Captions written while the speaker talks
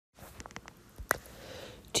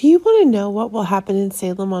Do you want to know what will happen in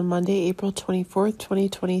Salem on Monday, April 24th,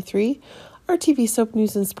 2023? Our TV soap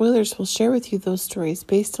news and spoilers will share with you those stories.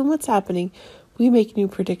 Based on what's happening, we make new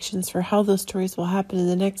predictions for how those stories will happen in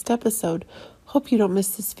the next episode. Hope you don't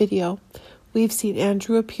miss this video. We've seen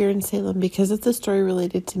Andrew appear in Salem because of the story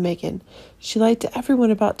related to Megan. She lied to everyone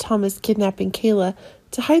about Thomas kidnapping Kayla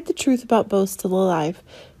to hide the truth about Bo still alive.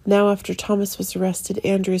 Now, after Thomas was arrested,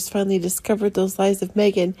 Andrew has finally discovered those lies of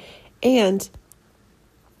Megan, and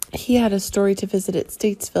he had a story to visit at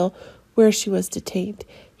Statesville, where she was detained.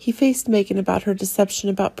 He faced Megan about her deception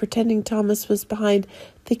about pretending Thomas was behind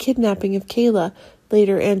the kidnapping of Kayla.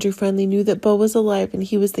 Later, Andrew finally knew that Bo was alive and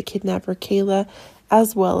he was the kidnapper, Kayla,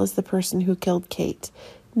 as well as the person who killed Kate.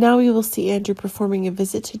 Now we will see Andrew performing a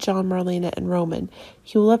visit to John, Marlena, and Roman.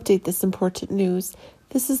 He will update this important news.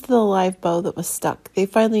 This is the live Bo that was stuck. They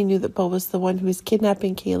finally knew that Bo was the one who was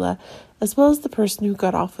kidnapping Kayla, as well as the person who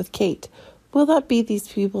got off with Kate. Will that be these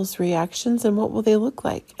people's reactions, and what will they look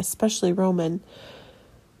like, especially Roman?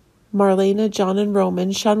 Marlena, John, and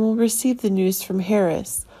Roman. Sean will receive the news from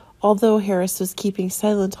Harris. Although Harris was keeping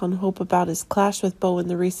silent on Hope about his clash with Bo in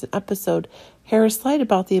the recent episode, Harris lied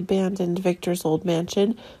about the abandoned Victor's old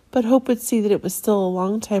mansion, but Hope would see that it was still a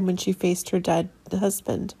long time when she faced her dead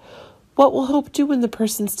husband. What will Hope do when the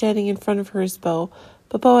person standing in front of her is Bo?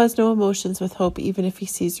 But Bo has no emotions with Hope, even if he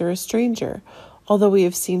sees her a stranger. Although we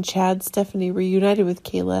have seen Chad, Stephanie reunited with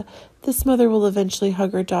Kayla, this mother will eventually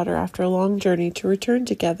hug her daughter after a long journey to return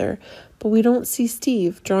together. But we don't see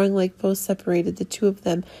Steve, drawing like Bo separated the two of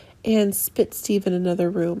them and spit Steve in another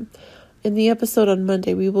room. In the episode on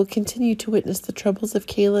Monday, we will continue to witness the troubles of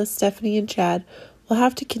Kayla, Stephanie, and Chad will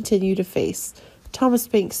have to continue to face. Thomas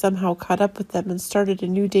Banks somehow caught up with them and started a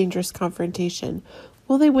new dangerous confrontation.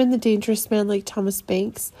 Will they win the dangerous man like Thomas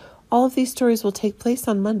Banks? All of these stories will take place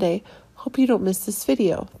on Monday. Hope you don't miss this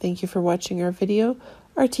video. Thank you for watching our video.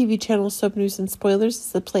 Our TV channel Soap News and Spoilers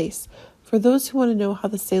is the place for those who want to know how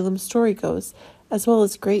the Salem story goes, as well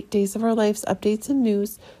as great Days of Our Lives updates and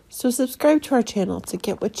news. So subscribe to our channel to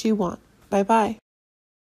get what you want. Bye-bye.